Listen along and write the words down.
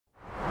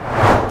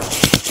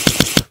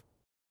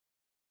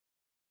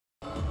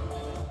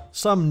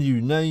Some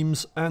new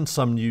names and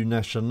some new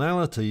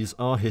nationalities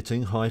are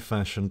hitting high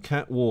fashion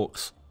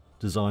catwalks.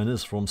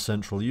 Designers from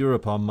Central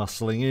Europe are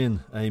muscling in,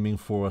 aiming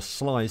for a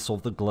slice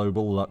of the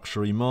global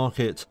luxury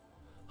market.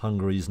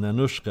 Hungary's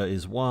Nanushka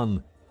is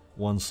one.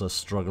 Once a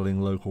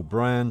struggling local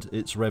brand,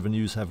 its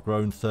revenues have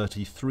grown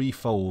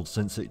 33-fold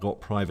since it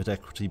got private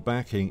equity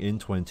backing in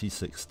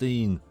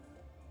 2016.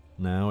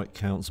 Now it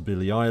counts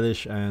Billie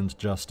Eilish and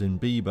Justin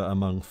Bieber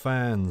among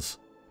fans.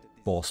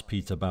 Boss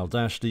Peter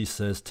Baldashti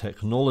says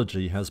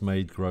technology has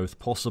made growth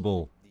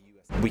possible.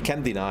 We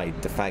can't deny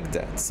the fact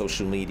that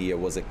social media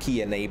was a key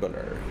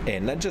enabler,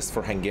 and not just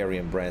for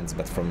Hungarian brands,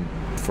 but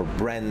for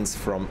brands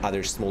from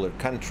other smaller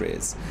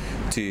countries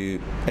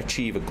to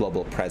achieve a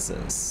global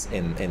presence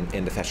in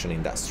the fashion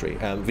industry.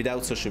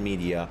 Without social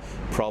media,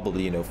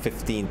 probably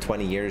 15,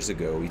 20 years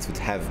ago, it would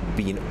have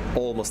been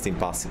almost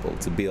impossible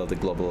to build a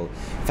global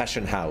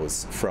fashion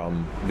house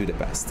from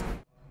Budapest.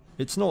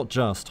 It's not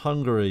just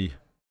Hungary.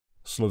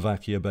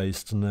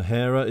 Slovakia-based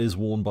Nahera is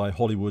worn by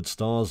Hollywood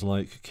stars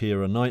like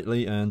Keira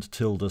Knightley and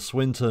Tilda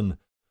Swinton.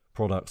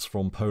 Products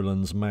from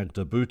Poland's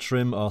Magda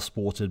Butrym are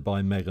sported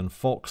by Megan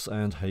Fox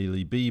and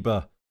Hailey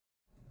Bieber.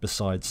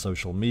 Besides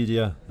social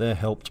media, they're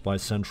helped by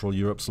Central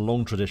Europe's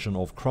long tradition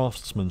of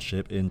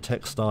craftsmanship in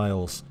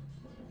textiles.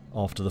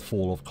 After the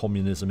fall of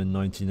communism in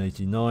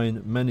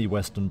 1989, many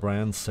Western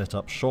brands set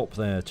up shop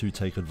there to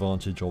take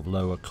advantage of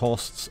lower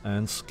costs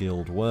and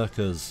skilled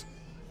workers.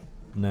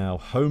 Now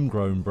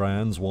homegrown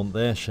brands want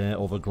their share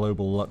of a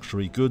global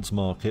luxury goods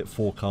market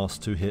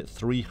forecast to hit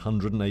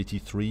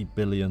 $383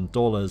 billion in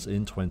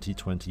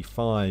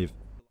 2025.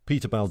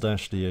 Peter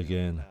Baldashti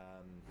again.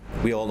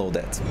 We all know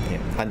that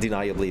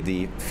undeniably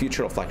the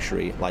future of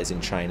luxury lies in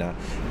China,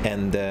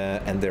 and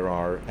there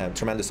are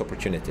tremendous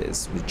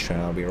opportunities which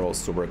we are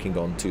also working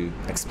on to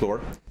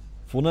explore.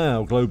 For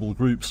now, global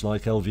groups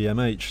like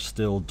LVMH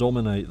still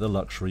dominate the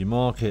luxury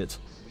market.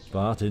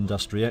 But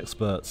industry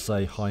experts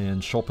say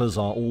high-end shoppers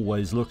are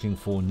always looking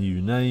for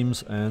new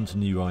names and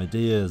new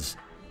ideas.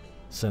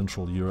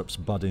 Central Europe's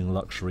budding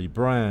luxury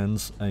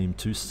brands aim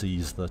to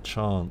seize the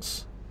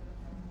chance.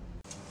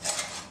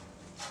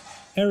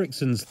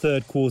 Ericsson's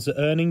third-quarter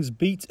earnings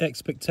beat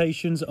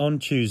expectations on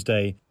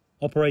Tuesday.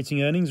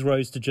 Operating earnings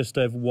rose to just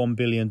over $1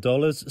 billion,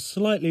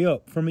 slightly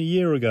up from a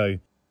year ago.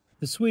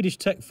 The Swedish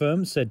tech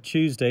firm said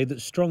Tuesday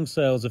that strong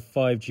sales of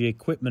 5G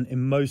equipment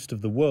in most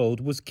of the world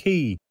was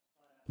key.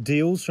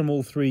 Deals from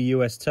all three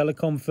US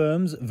telecom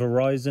firms,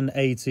 Verizon,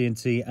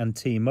 AT&T and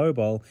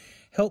T-Mobile,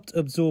 helped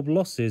absorb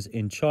losses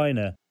in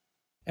China.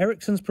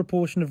 Ericsson's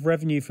proportion of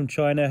revenue from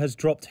China has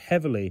dropped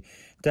heavily,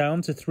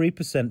 down to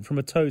 3% from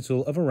a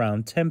total of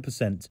around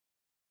 10%.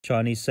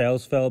 Chinese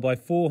sales fell by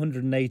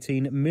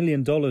 $418 million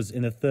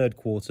in the third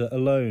quarter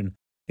alone.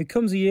 It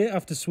comes a year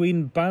after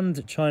Sweden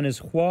banned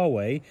China's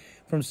Huawei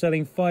from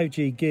selling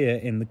 5G gear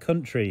in the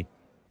country.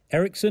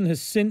 Ericsson has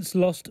since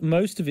lost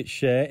most of its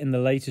share in the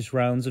latest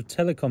rounds of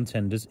telecom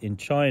tenders in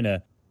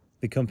China.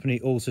 The company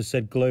also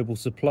said global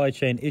supply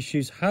chain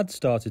issues had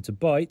started to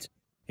bite.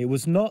 It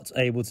was not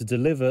able to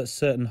deliver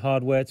certain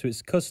hardware to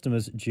its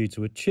customers due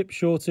to a chip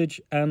shortage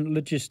and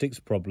logistics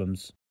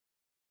problems.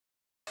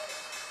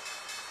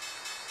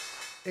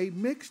 A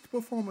mixed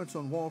performance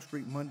on Wall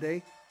Street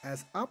Monday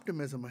as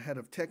optimism ahead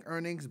of tech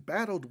earnings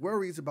battled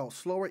worries about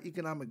slower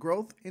economic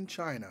growth in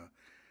China.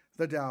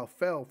 The Dow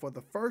fell for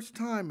the first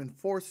time in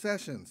 4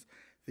 sessions.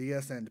 The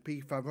S&P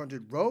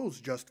 500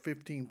 rose just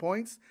 15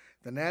 points.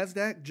 The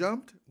Nasdaq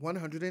jumped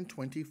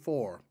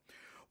 124.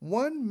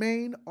 One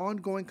main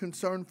ongoing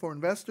concern for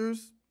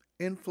investors: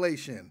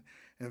 inflation.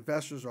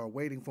 Investors are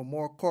waiting for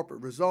more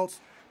corporate results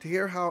to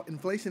hear how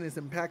inflation is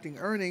impacting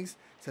earnings,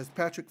 says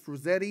Patrick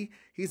Fruzetti.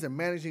 He's a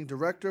managing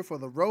director for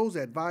the Rose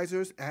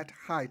Advisors at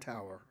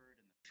Hightower.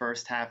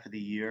 First half of the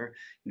year,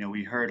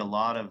 we heard a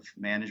lot of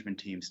management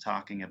teams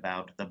talking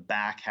about the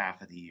back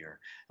half of the year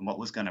and what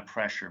was going to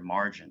pressure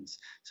margins.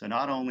 So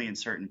not only in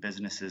certain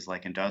businesses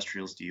like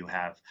industrials do you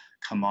have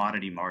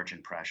commodity margin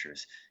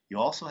pressures, you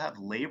also have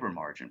labor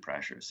margin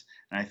pressures.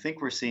 And I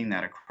think we're seeing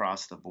that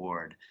across the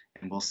board.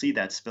 And we'll see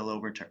that spill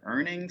over to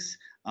earnings,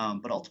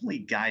 but ultimately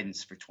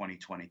guidance for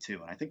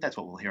 2022. And I think that's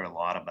what we'll hear a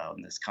lot about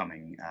in this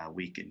coming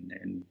week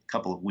and a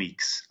couple of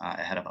weeks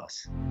ahead of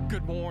us.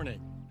 Good morning.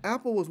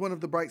 Apple was one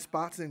of the bright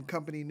spots in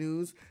company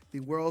news.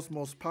 The world's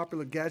most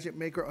popular gadget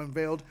maker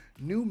unveiled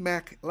new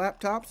Mac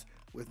laptops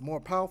with more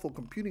powerful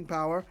computing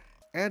power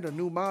and a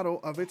new model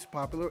of its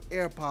popular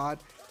AirPod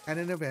at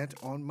an event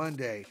on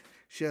Monday.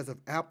 Shares of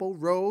Apple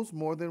rose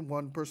more than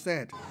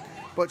 1%.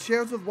 But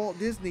shares of Walt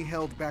Disney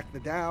held back the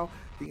Dow.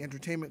 The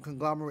entertainment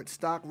conglomerate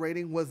stock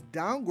rating was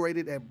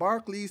downgraded at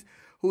Barclays,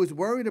 who is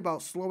worried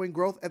about slowing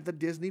growth at the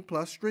Disney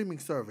Plus streaming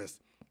service.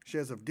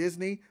 Shares of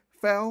Disney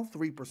fell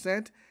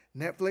 3%.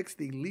 Netflix,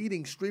 the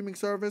leading streaming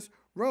service,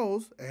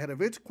 rose ahead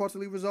of its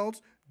quarterly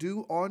results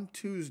due on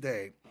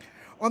Tuesday.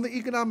 On the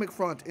economic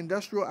front,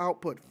 industrial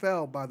output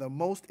fell by the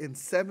most in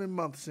 7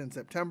 months since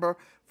September,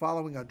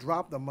 following a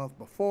drop the month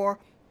before,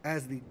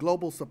 as the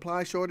global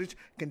supply shortage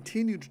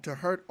continued to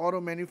hurt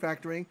auto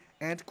manufacturing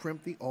and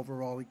crimp the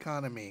overall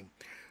economy.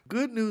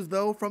 Good news,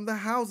 though, from the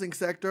housing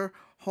sector.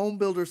 Home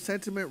builder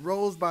sentiment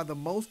rose by the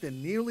most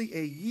in nearly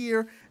a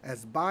year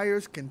as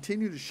buyers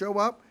continue to show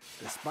up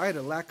despite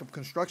a lack of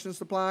construction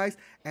supplies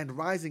and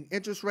rising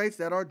interest rates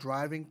that are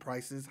driving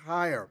prices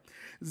higher.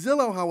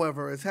 Zillow,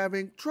 however, is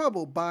having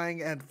trouble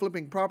buying and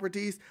flipping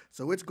properties,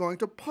 so it's going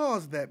to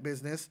pause that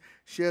business.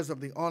 Shares of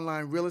the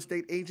online real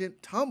estate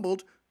agent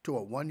tumbled to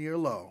a one-year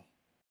low.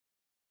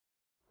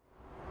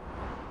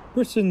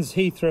 Britain's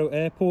Heathrow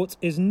Airport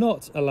is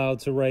not allowed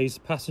to raise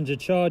passenger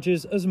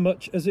charges as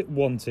much as it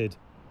wanted.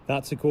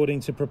 That's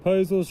according to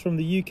proposals from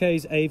the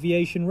UK's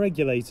aviation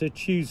regulator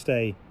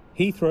Tuesday.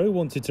 Heathrow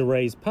wanted to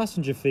raise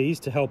passenger fees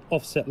to help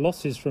offset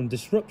losses from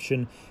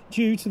disruption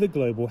due to the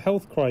global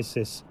health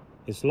crisis.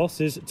 Its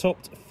losses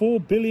topped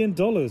 $4 billion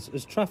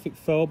as traffic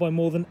fell by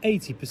more than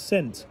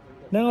 80%.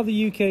 Now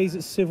the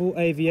UK's Civil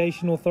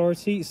Aviation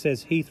Authority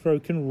says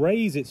Heathrow can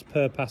raise its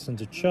per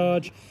passenger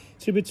charge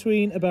to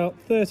between about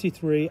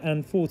 $33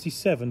 and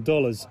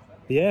 $47.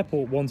 The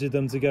airport wanted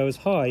them to go as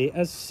high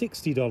as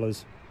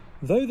 $60.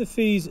 Though the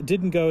fees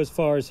didn't go as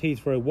far as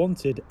Heathrow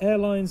wanted,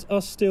 airlines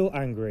are still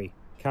angry.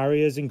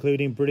 Carriers,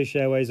 including British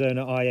Airways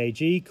owner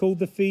IAG, called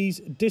the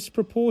fees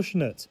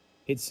disproportionate.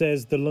 It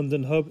says the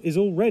London hub is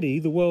already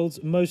the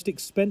world's most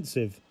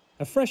expensive.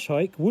 A fresh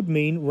hike would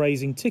mean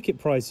raising ticket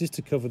prices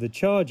to cover the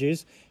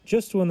charges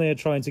just when they are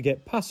trying to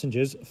get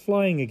passengers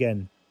flying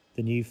again.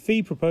 The new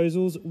fee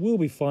proposals will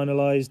be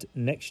finalised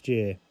next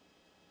year.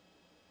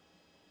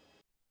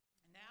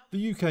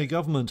 The UK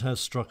government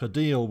has struck a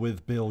deal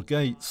with Bill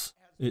Gates.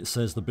 It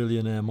says the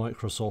billionaire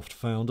Microsoft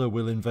founder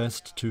will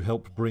invest to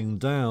help bring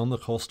down the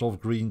cost of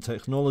green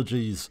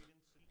technologies.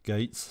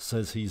 Gates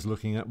says he's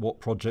looking at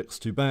what projects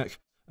to back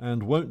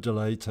and won't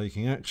delay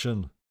taking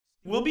action.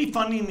 We'll be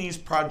funding these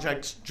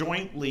projects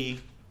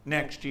jointly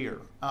next year.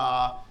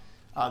 The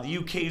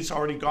UK's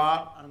already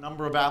got a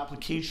number of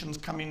applications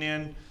coming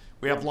in.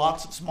 We have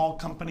lots of small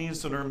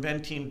companies that are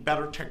inventing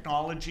better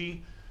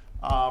technology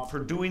for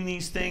doing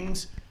these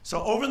things.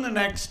 So over the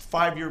next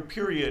 5-year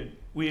period,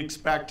 we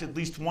expect at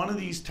least one of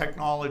these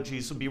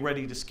technologies will be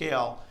ready to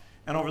scale,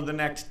 and over the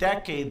next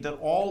decade that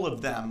all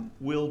of them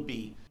will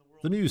be.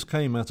 The news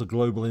came at a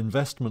global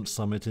investment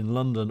summit in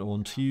London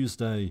on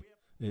Tuesday.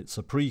 It's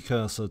a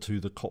precursor to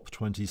the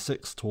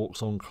COP26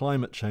 talks on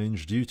climate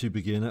change due to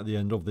begin at the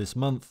end of this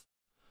month.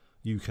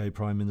 UK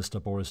Prime Minister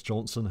Boris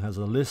Johnson has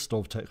a list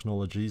of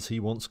technologies he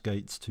wants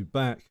Gates to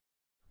back.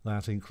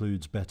 That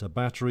includes better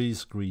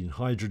batteries, green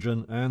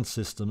hydrogen and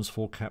systems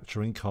for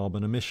capturing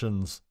carbon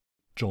emissions.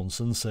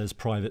 Johnson says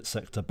private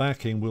sector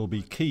backing will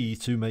be key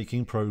to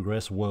making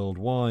progress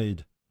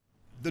worldwide.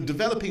 The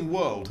developing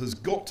world has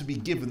got to be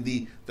given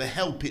the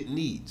help it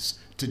needs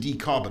to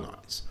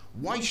decarbonise.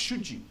 Why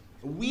should you?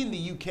 We in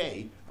the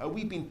UK,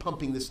 we've been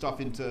pumping this stuff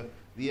into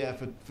the air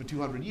for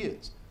 200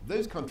 years.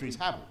 Those countries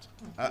haven't.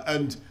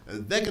 And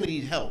they're going to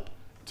need help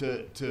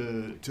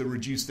to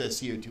reduce their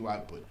CO2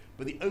 output.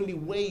 But the only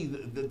way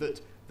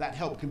that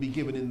help can be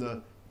given in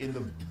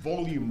the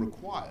volume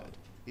required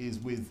is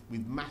with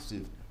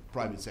massive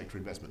private sector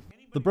investment.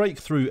 The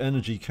breakthrough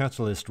energy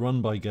catalyst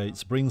run by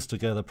Gates brings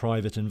together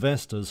private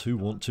investors who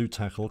want to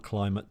tackle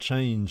climate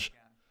change.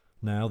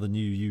 Now the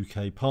new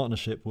UK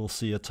partnership will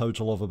see a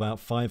total of about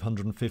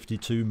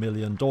 $552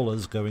 million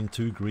going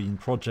to green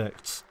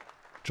projects.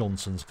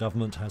 Johnson's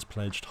government has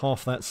pledged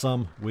half that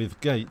sum, with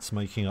Gates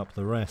making up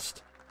the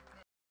rest.